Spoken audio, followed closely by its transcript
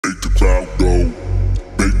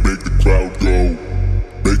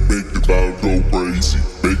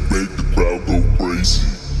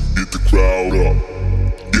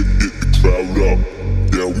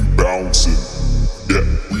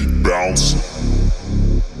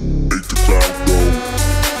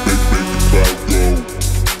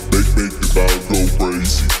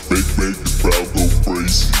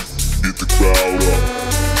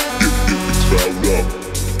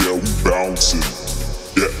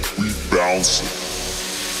bouncing.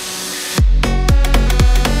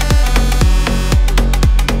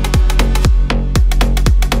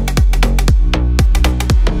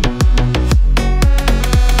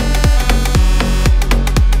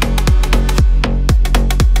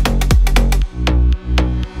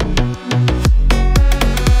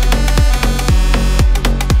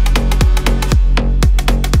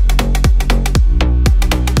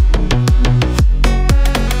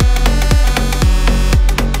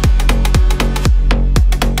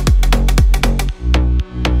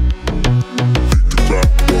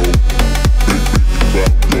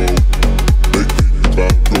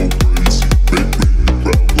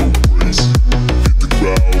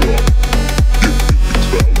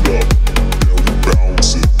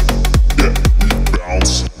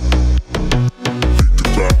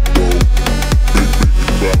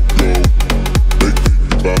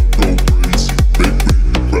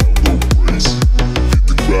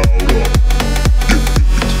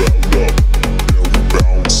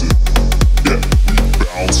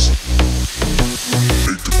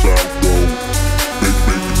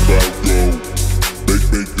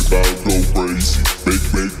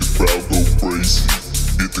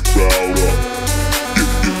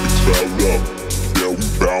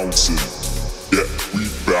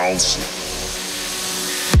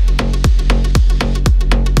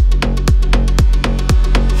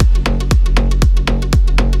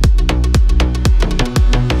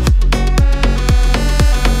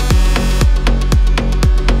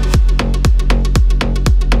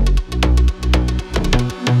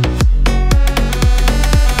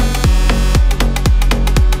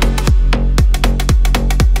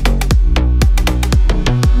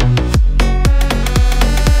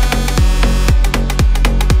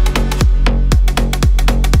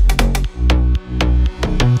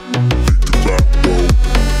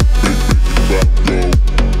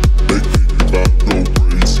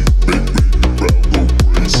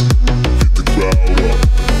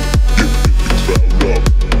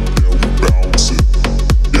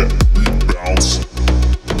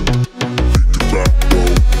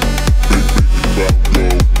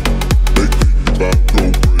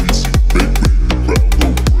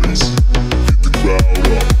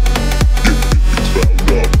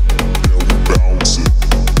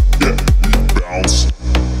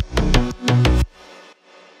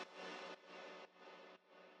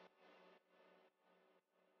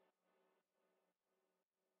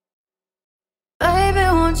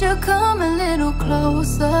 Won't you come a little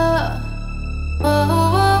closer?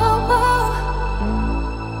 Oh,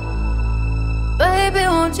 baby,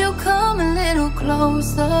 won't you come a little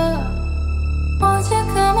closer? Won't you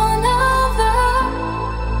come on over?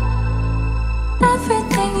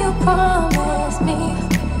 Everything you promised me,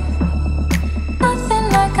 nothing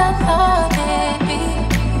like I thought it'd be.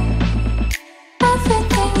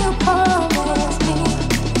 Everything you promised me,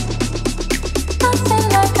 nothing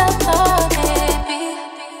like I thought it'd be.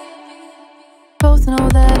 Both know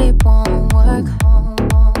that it won't work.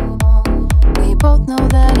 We both know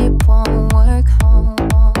that it won't work.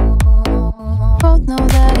 Both know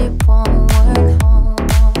that it won't work.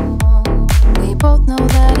 We both know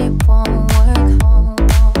that it won't work.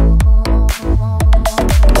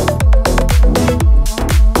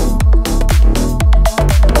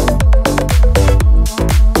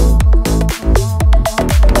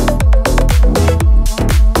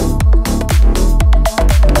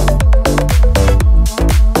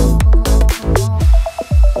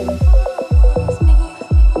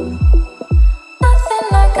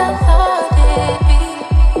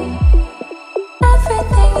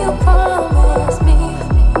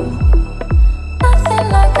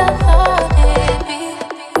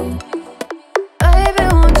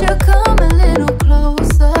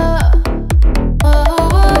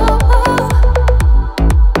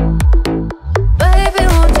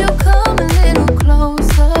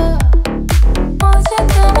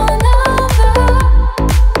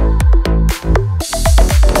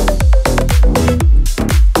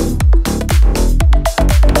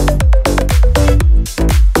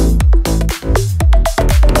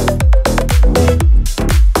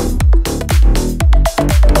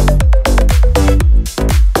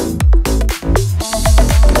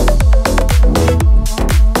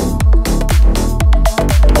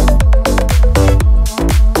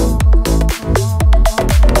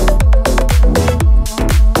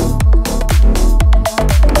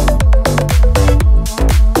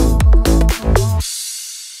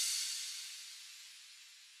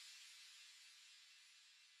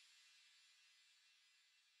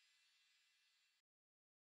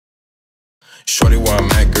 Shorty where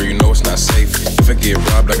I'm at, girl, you know it's not safe. If I get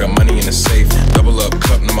robbed, I got money in the safe. Double up,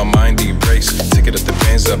 cup, no my mind erase. Take it up the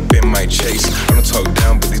bands up in my chase. I don't talk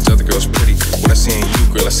down, but these other girls pretty. When I see in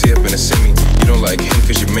you, girl, I see up in a semi. You don't like him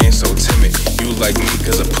cause your man so timid. You like me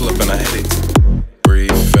cause I pull up and I hit it.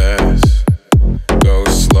 Breathe fast, go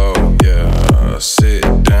slow, yeah. Sit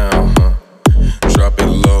down, drop it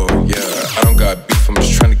low, yeah. I don't got beef, I'm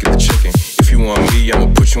just trying to get the chicken. If you want me,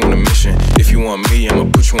 I'ma put you on a mission. If you want me, I'ma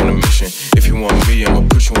put you on a mission. If you want me, I'ma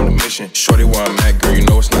put you on a mission. Shorty where I'm at, girl, you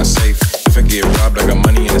know it's not safe. If I get robbed, I got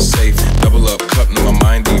money in the safe. Double up cup, now my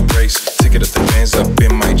mind erase. Take it up the bands up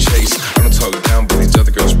in my chase. I don't talk down, but these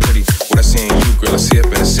other girls pretty. When I see in you, girl, I see up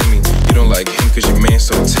in a semi. You don't like him cause your man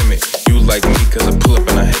so timid. You like me cause I pull up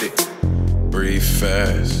and I hit it. Breathe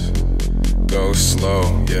fast, go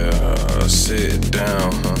slow, yeah. Sit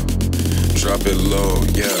down, drop it low,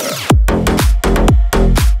 yeah.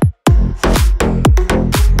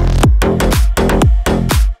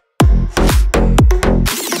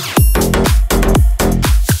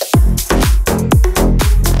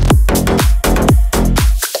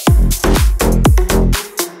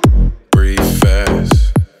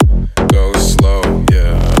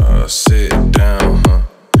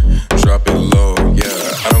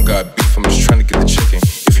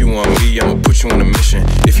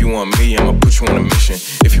 If you want me, I'ma put you on a mission.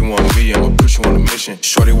 If you want me, I'ma put you on a mission.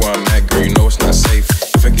 Shorty where I'm